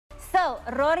So,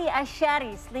 Rory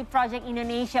Asyari, Sleep Project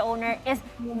Indonesia owner, is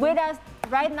with us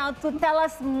right now to tell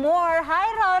us more. Hi,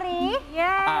 Rory.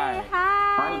 Yay! Hi.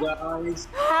 Hi, guys.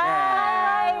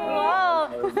 Hi.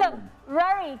 Wow. So,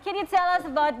 Rory, can you tell us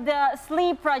about the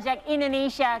Sleep Project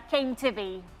Indonesia came to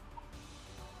be?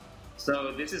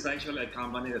 So this is actually a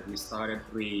company that we started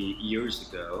 3 years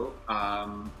ago.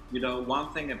 One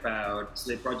thing about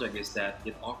Sleep Project is that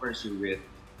it offers you with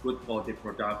good quality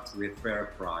products with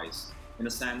fair price. In the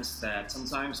sense that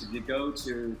sometimes if you go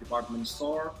to department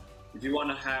store, if you want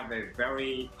to have a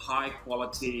very high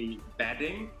quality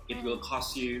bedding, it will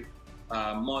cost you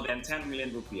more than 10 million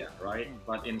rupiah, right?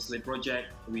 But in Sleep Project,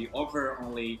 we offer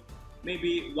only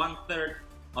maybe 1/3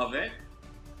 of it.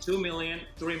 2 million,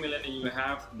 3 million, and you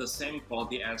have the same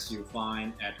quality as you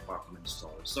find at department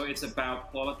stores. So it's about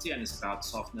quality and it's about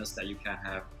softness that you can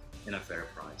have in a fair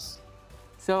price.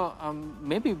 So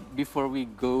maybe before we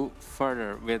go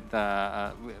further with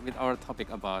our topic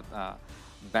about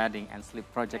bedding and Sleep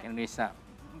Project Indonesia,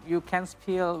 you can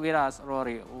spill with us,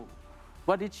 Rory.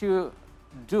 What did you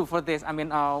do for this? I mean,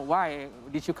 why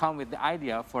did you come with the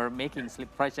idea for making Sleep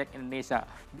Project Indonesia?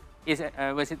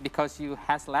 Was it because you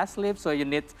has less sleep, so you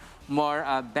need more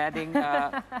bedding,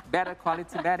 better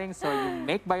quality bedding, so you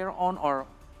make by your own, or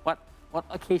what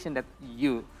occasion that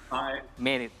you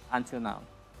made it until now?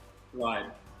 Right.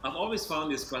 I've always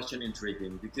found this question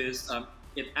intriguing because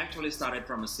it actually started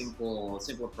from a simple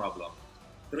problem.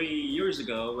 3 years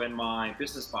ago, when my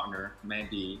business partner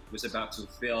Mandy was about to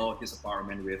fill his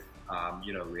apartment with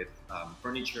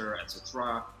furniture,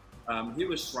 etc. He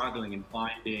was struggling in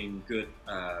finding good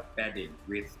bedding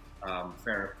with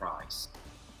fair price.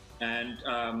 And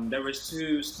there was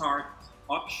 2 start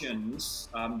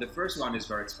options. The first one is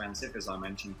very expensive, as I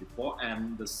mentioned before,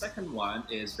 and the second one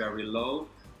is very low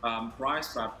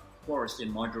price, but of course in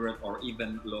moderate or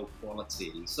even low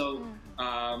quality. So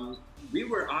we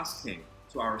were asking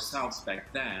to ourselves back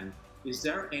then, is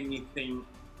there anything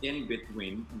in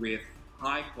between with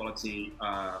high quality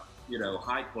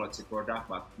high quality product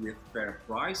but with fair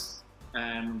price?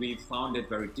 And we found it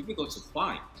very difficult to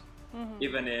find.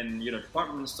 Even in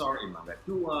department store, in Mangga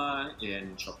Dua,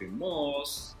 in shopping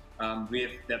malls,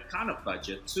 with that kind of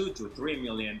budget, 2 to 3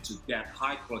 million to get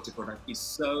high quality product is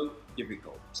so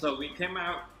difficult. So we came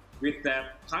out with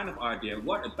that kind of idea.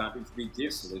 What about if we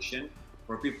give solution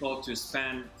for people to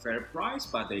spend fair price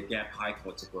but they get high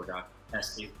quality product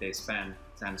as if they spend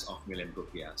tens of million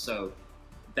rupiah? So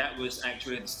that was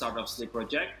actually the start of Sleep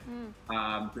Project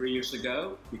 3 years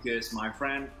ago, because my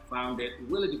friend found it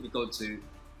really difficult to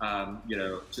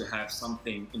have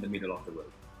something in the middle of the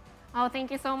road. Oh,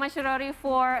 thank you so much, Rory,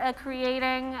 for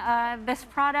creating this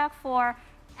product, for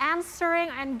answering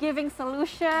and giving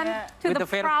solution to the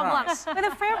problems. With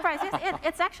a fair price.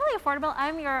 It's actually affordable.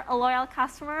 I'm your loyal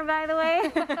customer, by the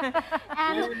way.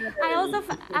 And I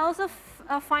also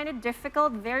find it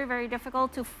difficult, very, very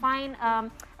difficult to find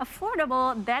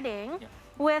affordable bedding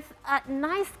with a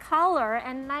nice color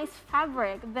and nice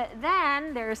fabric. But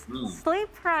then there's Sleep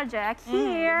Project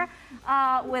here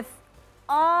with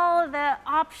all the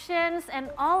options,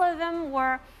 and all of them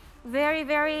were very,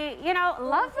 very,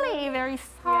 lovely, very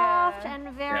soft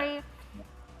and very,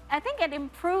 I think it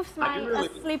improves my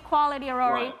sleep quality,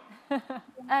 Rory.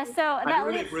 I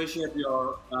really appreciate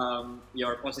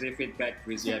your positive feedback,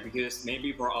 Rizia, because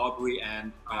maybe for Aubrey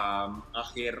and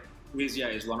Akhir,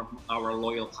 Rizia is one of our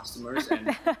loyal customers,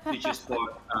 and she just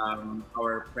bought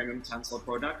our premium Chancel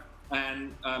product,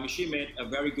 and she made a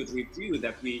very good review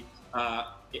that we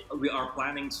are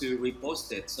planning to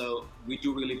repost it. So we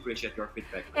do really appreciate your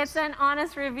feedback. It's an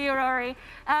honest review, Rory.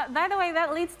 By the way,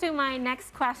 that leads to my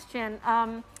next question.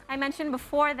 I mentioned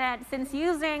before that since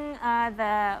using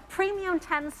the premium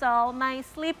Tencel, my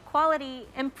sleep quality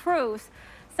improves.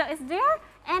 So is there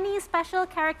any special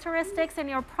characteristics in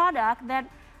your product that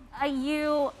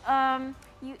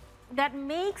that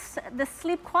makes the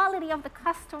sleep quality of the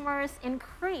customers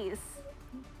increase?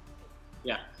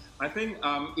 Yeah, I think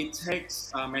it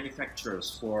takes manufacturers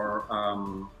for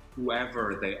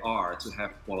whoever they are to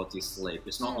have quality sleep.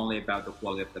 It's not only about the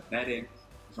quality of the bedding,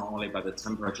 it's not only about the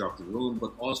temperature of the room,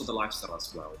 but also the lifestyle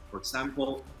as well. For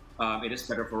example, it is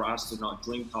better for us to not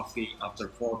drink coffee after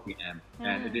 4 p.m.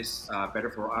 And it is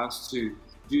better for us to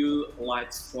do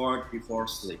light sport before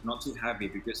sleep, not too heavy,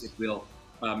 because it will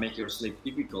make your sleep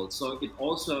difficult. So it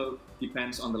also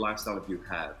depends on the lifestyle that you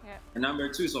have. And number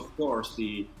 2 is, of course,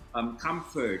 the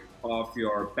comfort of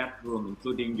your bedroom,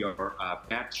 including your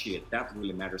bed sheet. That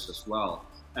really matters as well.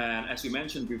 And as you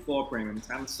mentioned before, Premium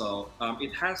Tencel,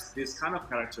 it has this kind of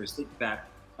characteristic that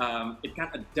it can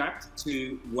adapt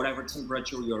to whatever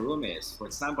temperature your room is. For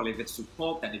example, if it's too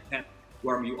cold, then it can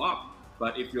warm you up.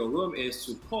 But if your room is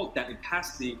too cold, then it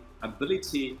has the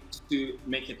ability to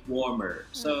make it warmer.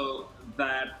 So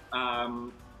that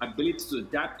ability to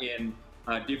adapt in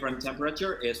different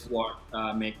temperature is what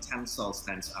makes Tencel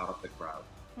stands out of the crowd.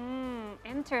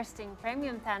 Interesting,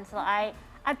 premium Tencel.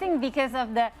 I think because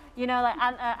of the, like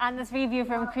Anna's review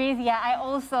from Crazy, I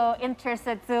also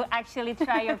interested to actually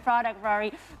try your product,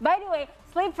 Rory. By the way,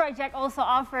 Sleep Project also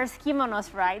offers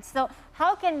kimonos, right? So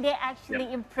how can they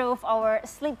actually improve our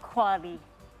sleep quality?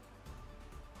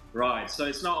 Right, so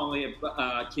it's not only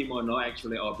a kimono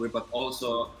actually, Aubrey, but also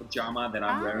a pajama that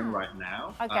I'm wearing right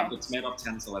now. Okay. It's made of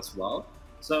Tencel as well.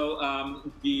 So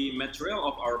the material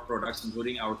of our products,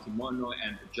 including our kimono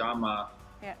and pajama,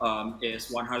 is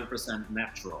 100%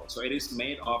 natural. So it is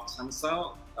made of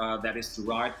Tencel that is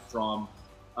derived from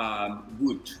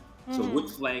wood. So wood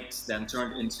flakes then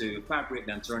turned into fabric,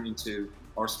 then turned into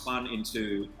or spun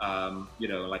into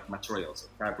like materials,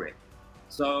 fabric.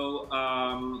 So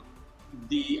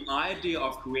the idea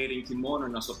of creating kimono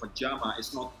and also pajama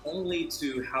is not only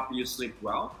to help you sleep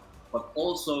well, but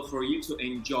also for you to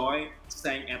enjoy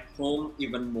staying at home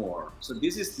even more. So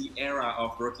this is the era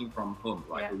of working from home,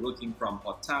 right? We're working from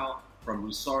hotel, from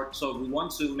resort. So we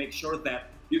want to make sure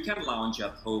that you can lounge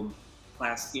at home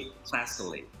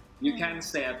classily. You can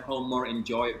stay at home more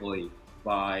enjoyably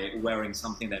by wearing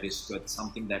something that is good,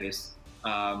 something that is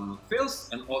feels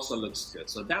and also looks good.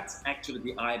 So that's actually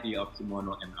the idea of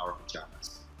kimono and our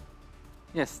pajamas.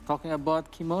 Yes, talking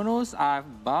about kimonos,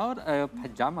 I've bought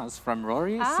pajamas from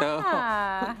Rory. So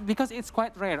because it's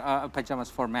quite rare, pajamas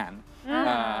for men.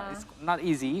 It's not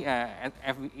easy as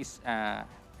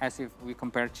if we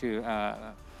compare to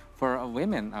for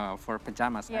women for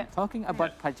pajamas. And talking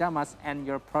about pajamas and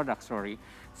your products, Rory.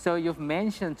 So you've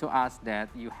mentioned to us that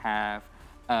you have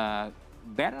a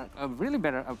really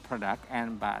better product,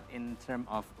 but in terms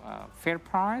of fair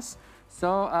price.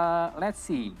 So let's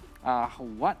see.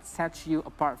 What sets you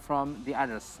apart from the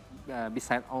others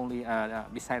beside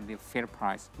the fair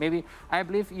price? Maybe I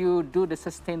believe you do the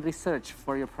sustained research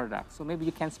for your product, so maybe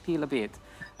you can spill a bit.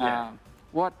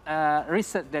 What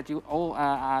research that you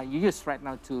you use right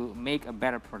now to make a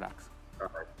better product?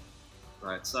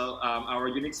 Right. So our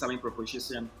unique selling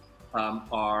proposition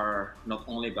are not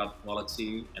only about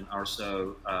quality and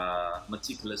also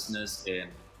meticulousness in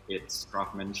its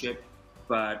craftsmanship.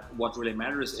 But what really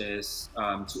matters is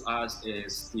to us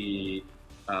is the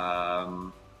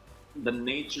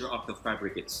nature of the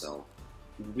fabric itself.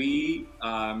 We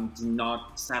do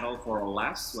not settle for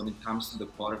less when it comes to the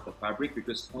quality of the fabric,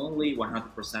 because only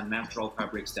 100% natural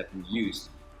fabrics that we use.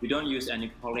 We don't use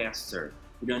any polyester.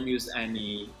 We don't use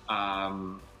any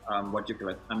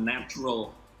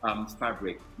unnatural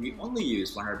fabric. We only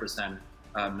use 100%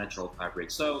 natural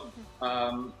fabric. So.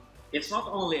 It's not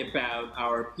only about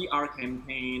our PR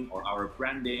campaign or our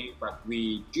branding, but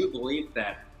we do believe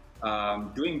that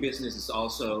doing business is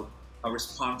also a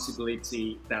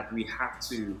responsibility that we have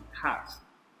to have,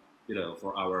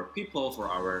 for our people, for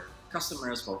our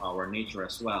customers, for our nature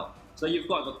as well. So you've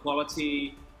got the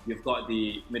quality, you've got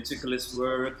the meticulous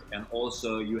work, and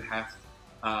also you have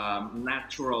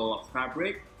natural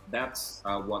fabric. That's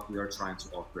what we are trying to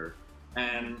offer.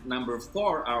 And number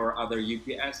 4, our other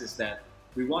UPS is that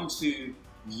we want you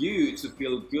to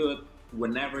feel good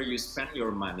whenever you spend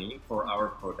your money for our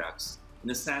products. In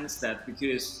the sense that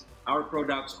because our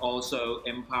products also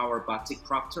empower batik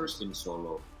crafters in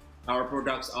Solo. Our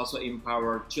products also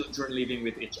empower children living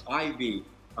with HIV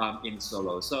in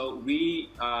Solo. So we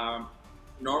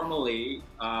normally,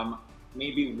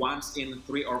 maybe once in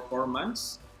 3 or 4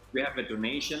 months, we have a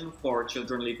donation for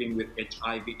children living with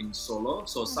HIV in Solo.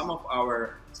 So some of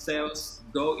our sales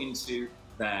go into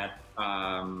that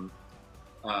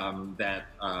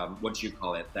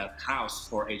that house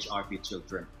for HIV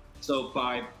children. So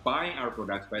by buying our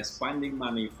products, by spending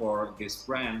money for this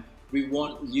brand, we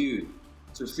want you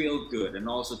to feel good and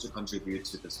also to contribute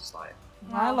to the society.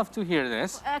 Wow. I love to hear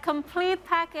this. A complete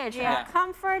package.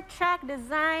 Comfort, check.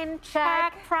 Design,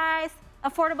 check. Price,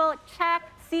 affordable, check.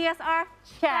 CSR,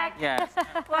 check. Yes.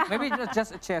 Maybe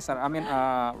just a CSR. I mean,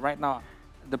 right now,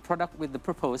 the product with the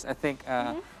purpose, I think,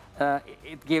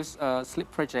 it gives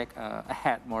Sleep Project a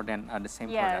head more than the same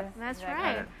product. That's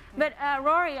right. But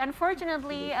Rory,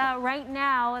 unfortunately, right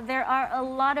now, there are a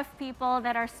lot of people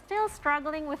that are still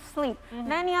struggling with sleep.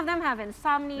 Many of them have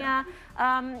insomnia.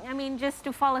 I mean, just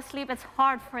to fall asleep, it's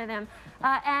hard for them.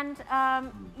 And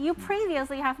you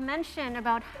previously have mentioned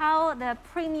about how the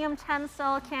premium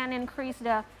Tencel can increase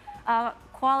the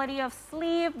quality of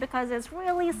sleep because it's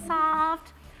really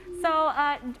soft. So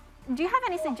do you have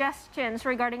any suggestions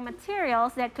regarding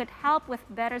materials that could help with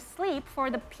better sleep for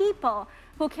the people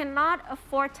who cannot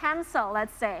afford Tencel,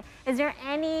 let's say. Is there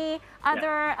any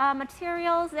other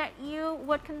materials that you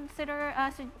would consider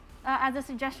as a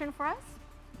suggestion for us?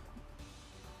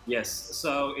 Yes,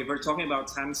 so if we're talking about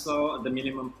Tencel, the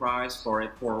minimum price for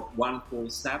it for one full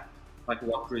set, like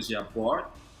what Crucia bought,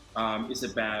 is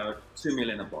about 2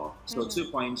 million above. So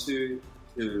 2.2 to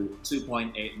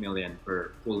 2.8 million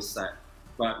per full set.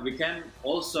 But we can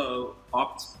also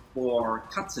opt for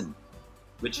cotton,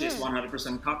 which is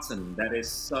 100% cotton that is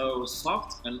so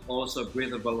soft and also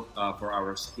breathable for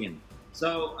our skin.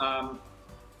 So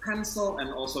Tencel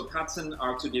and also cotton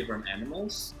are two different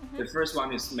animals. The first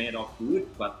one is made of wood,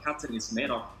 but cotton is made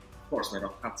of course, made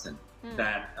of cotton.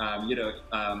 That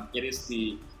it is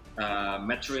the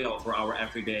material for our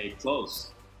everyday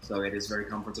clothes. So it is very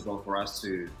comfortable for us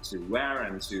to wear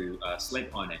and to sleep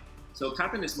on it. So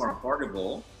cotton is more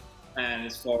affordable, and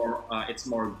it's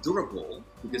more durable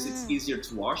because it's easier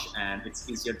to wash and it's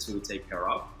easier to take care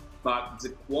of. But the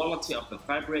quality of the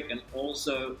fabric and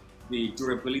also the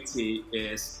durability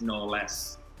is no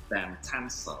less than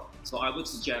Tencel. So I would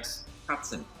suggest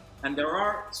cotton. And there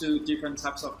are two different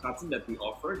types of cotton that we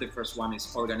offer. The first one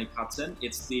is organic cotton.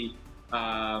 It's the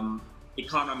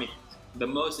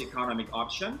most economic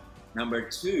option. Number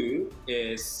two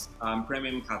is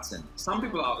premium cotton. Some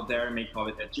people out there may call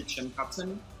it Egyptian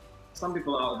cotton. Some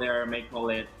people out there may call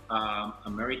it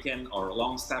American or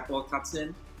long staple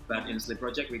cotton. But in Sleep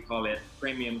Project, we call it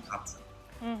premium cotton.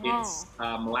 It's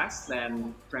less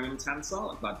than premium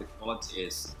Tencel, but the quality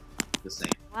is the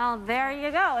same. Well, there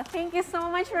you go. Thank you so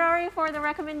much, Rory, for the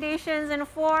recommendations and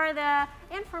for the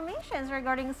information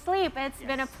regarding sleep. It's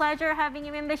been a pleasure having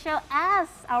you in the show as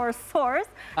our source,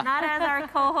 not as our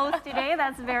co-host today.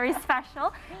 That's very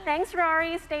special. Thanks,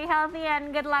 Rory. Stay healthy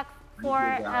and good luck for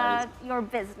your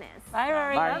business. Bye,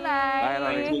 Rory. Bye.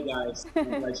 Bye-bye. Thank you, guys.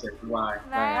 Pleasure. Bye.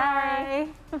 Bye.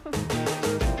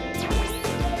 Bye.